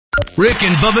Rick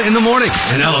and Bubba in the morning,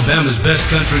 and Alabama's best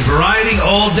country variety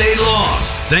all day long.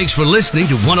 Thanks for listening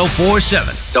to 104.7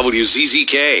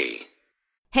 WZZK.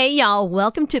 Hey, y'all.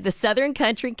 Welcome to the Southern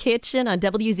Country Kitchen on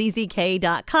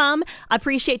WZZK.com. I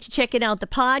appreciate you checking out the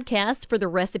podcast for the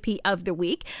recipe of the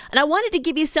week. And I wanted to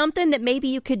give you something that maybe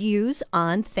you could use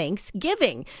on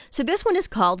Thanksgiving. So this one is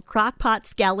called Crock Pot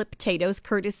Scalloped Potatoes,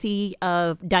 courtesy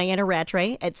of Diana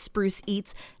Rattray at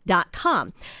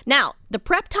spruceeats.com. Now, the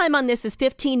prep time on this is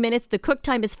 15 minutes. The cook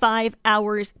time is 5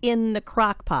 hours in the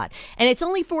crock pot. And it's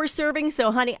only 4 servings,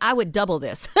 so honey, I would double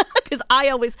this because I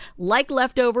always like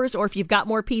leftovers, or if you've got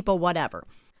more people, whatever.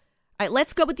 All right,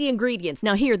 let's go with the ingredients.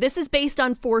 Now here, this is based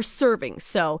on 4 servings.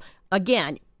 So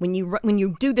again, when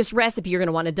you do this recipe, you're going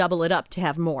to want to double it up to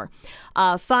have more.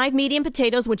 5 medium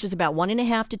potatoes, which is about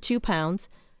 1.5 to 2 pounds.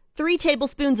 3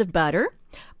 tablespoons of butter.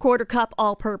 1/4 cup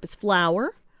all-purpose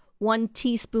flour. 1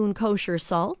 teaspoon kosher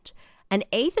salt.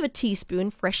 1/8 teaspoon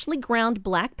freshly ground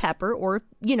black pepper, or,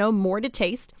 more to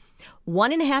taste.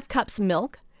 1.5 cups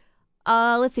milk.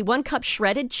 1 cup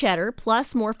shredded cheddar,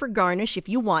 plus more for garnish if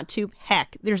you want to.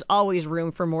 Heck, there's always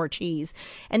room for more cheese.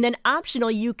 And then optional,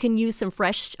 you can use some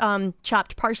fresh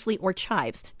chopped parsley or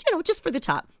chives, just for the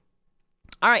top.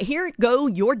 All right, here go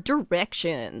your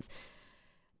directions.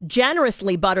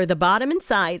 Generously butter the bottom and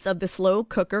sides of the slow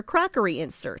cooker crockery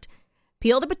insert.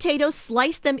 Peel the potatoes,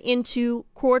 slice them into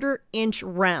 1/4-inch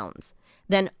rounds.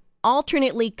 Then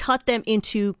alternately cut them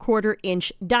into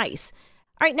 1/4-inch dice.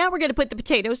 All right, now we're going to put the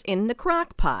potatoes in the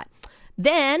crock pot.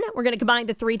 Then we're going to combine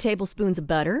the 3 tablespoons of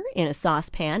butter in a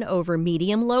saucepan over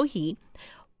medium-low heat.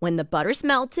 When the butter's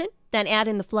melted, then add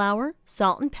in the flour,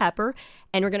 salt, and pepper,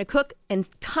 and we're going to cook and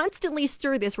constantly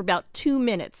stir this for about 2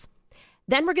 minutes.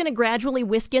 Then we're going to gradually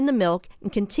whisk in the milk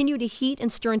and continue to heat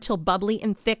and stir until bubbly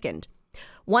and thickened.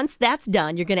 Once that's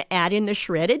done, you're going to add in the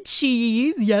shredded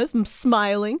cheese. Yes, I'm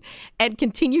smiling. And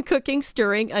continue cooking,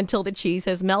 stirring until the cheese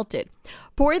has melted.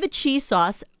 Pour the cheese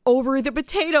sauce over the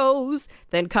potatoes.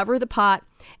 Then cover the pot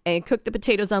and cook the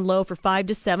potatoes on low for 5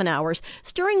 to 7 hours,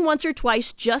 stirring once or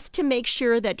twice just to make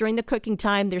sure that during the cooking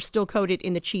time, they're still coated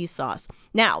in the cheese sauce.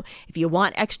 Now, if you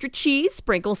want extra cheese,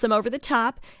 sprinkle some over the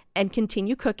top and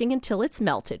continue cooking until it's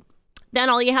melted. Then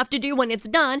all you have to do when it's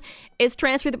done is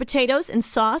transfer the potatoes and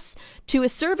sauce to a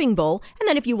serving bowl. And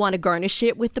then if you want to garnish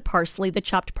it with the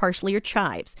chopped parsley or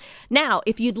chives. Now,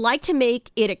 if you'd like to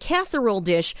make it a casserole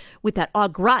dish with that au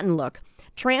gratin look,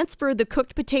 transfer the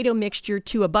cooked potato mixture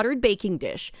to a buttered baking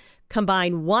dish.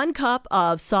 Combine 1 cup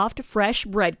of soft, fresh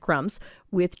breadcrumbs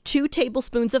with 2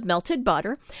 tablespoons of melted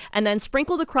butter, and then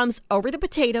sprinkle the crumbs over the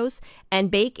potatoes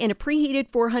and bake in a preheated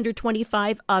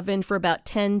 425 oven for about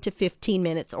 10 to 15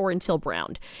 minutes or until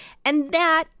browned. And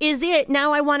that is it.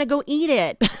 Now I want to go eat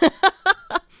it.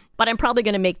 But I'm probably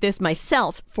going to make this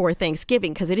myself for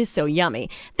Thanksgiving because it is so yummy.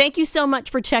 Thank you so much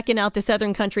for checking out the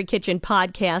Southern Country Kitchen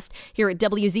podcast here at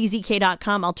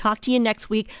WZZK.com. I'll talk to you next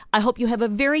week. I hope you have a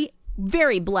very,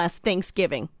 very blessed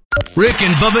Thanksgiving. Rick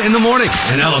and Bubba in the morning,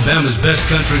 and Alabama's best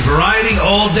country variety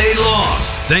all day long.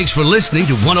 Thanks for listening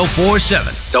to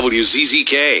 104.7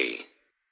 WZZK.